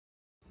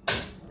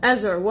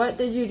Ezra, what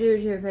did you do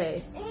to your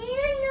face? I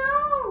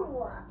don't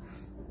know.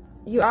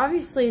 You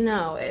obviously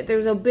know.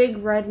 There's a big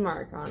red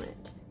mark on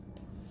it.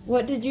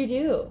 What did you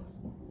do?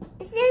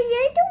 It's the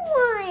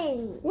little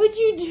one. What'd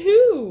you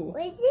do?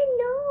 I didn't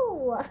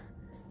know.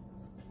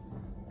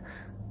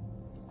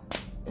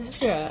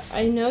 Ezra,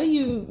 I know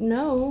you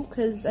know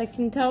because I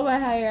can tell by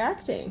how you're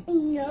acting.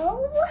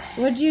 No.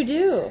 What'd you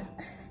do?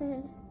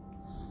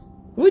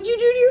 What'd you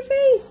do to your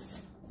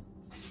face?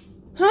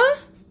 Huh?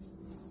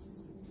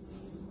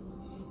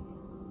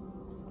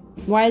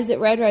 Why is it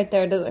red right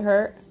there? Does it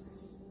hurt?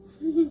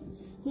 No.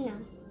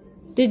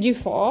 Did you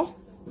fall?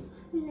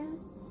 No.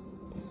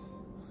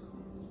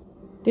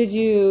 Did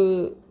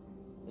you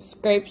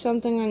scrape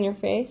something on your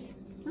face?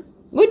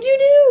 What'd you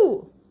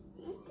do?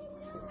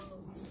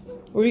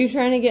 Were you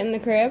trying to get in the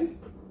crib?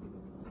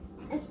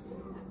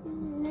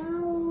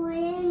 No,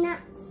 I'm not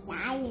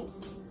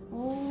science.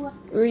 Oh.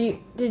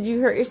 Did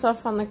you hurt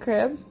yourself on the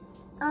crib?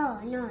 Oh,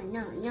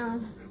 no.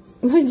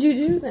 What'd you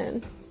do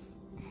then?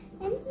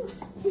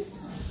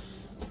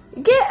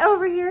 Get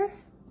over here.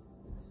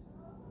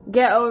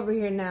 Get over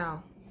here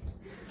now.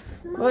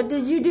 Mom, What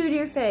did you do to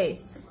your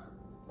face?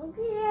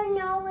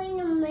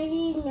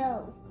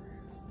 No.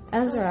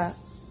 Ezra,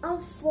 I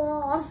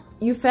fall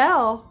you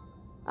fell.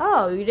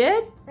 Oh, you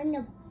did? on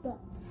the book.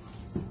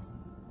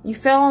 You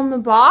fell on the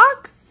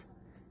box?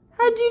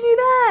 How'd you do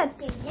that?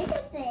 A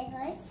little bit,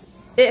 right?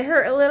 It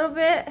hurt a little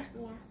bit?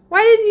 Yeah.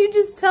 Why didn't you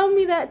just tell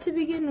me that to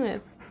begin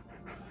with?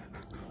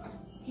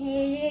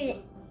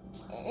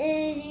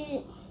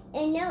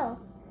 No,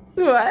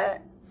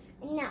 What?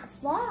 not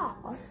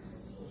fall.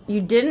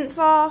 You didn't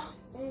fall?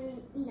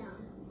 No.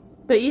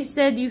 But you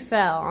said you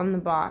fell on the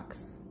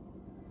box.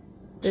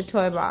 The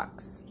toy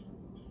box.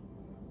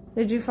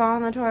 Did you fall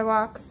on the toy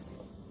box?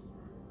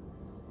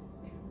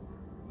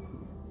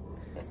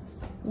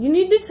 You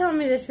need to tell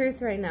me the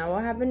truth right now.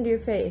 What happened to your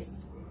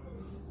face?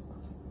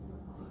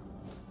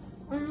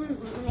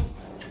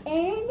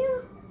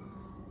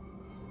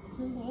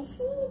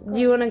 Do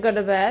you want to go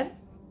to bed?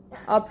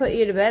 I'll put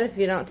you to bed if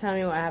you don't tell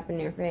me what happened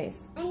to your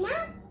face. I'm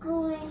not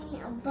going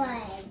to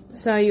bed.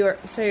 So you're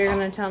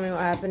gonna tell me what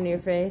happened to your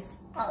face?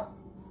 Oh.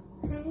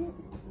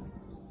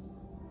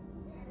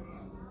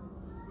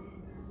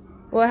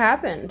 What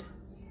happened?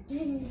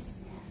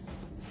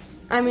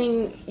 I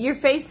mean, your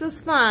face was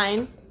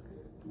fine.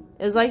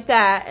 It was like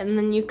that, and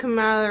then you come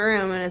out of the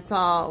room and it's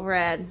all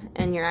red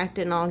and you're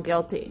acting all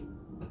guilty.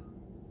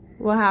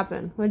 What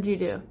happened? What'd you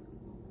do?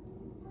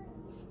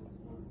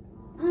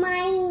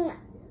 My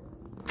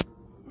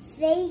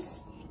face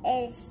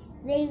is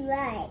very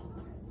red.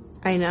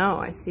 I know,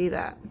 I see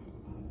that.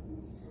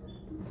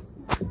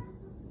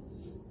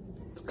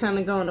 It's kind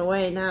of going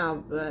away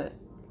now, but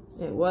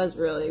it was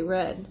really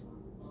red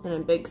and a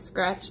big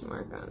scratch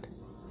mark on it.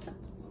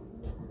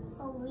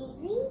 Oh,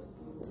 really?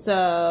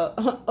 So,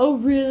 oh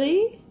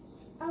really?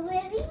 Oh,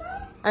 really,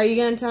 Mom? Are you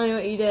gonna tell me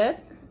what you did?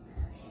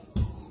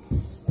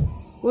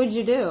 What'd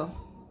you do?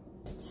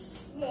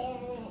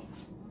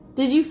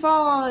 Did you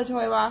fall on the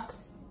toy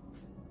box?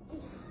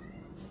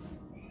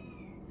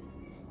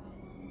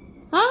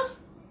 Huh?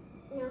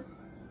 No.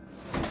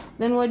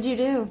 Then what'd you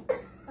do?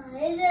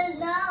 I don't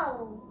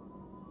know.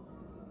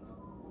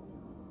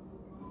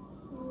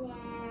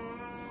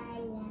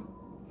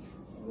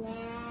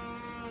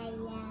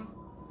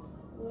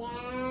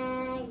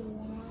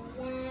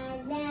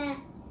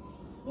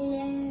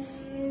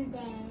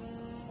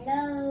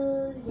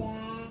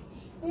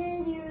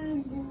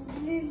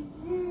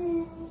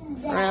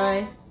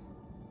 Really?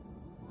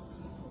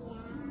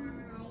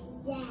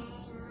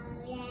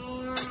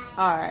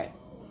 Alright.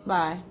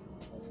 Bye.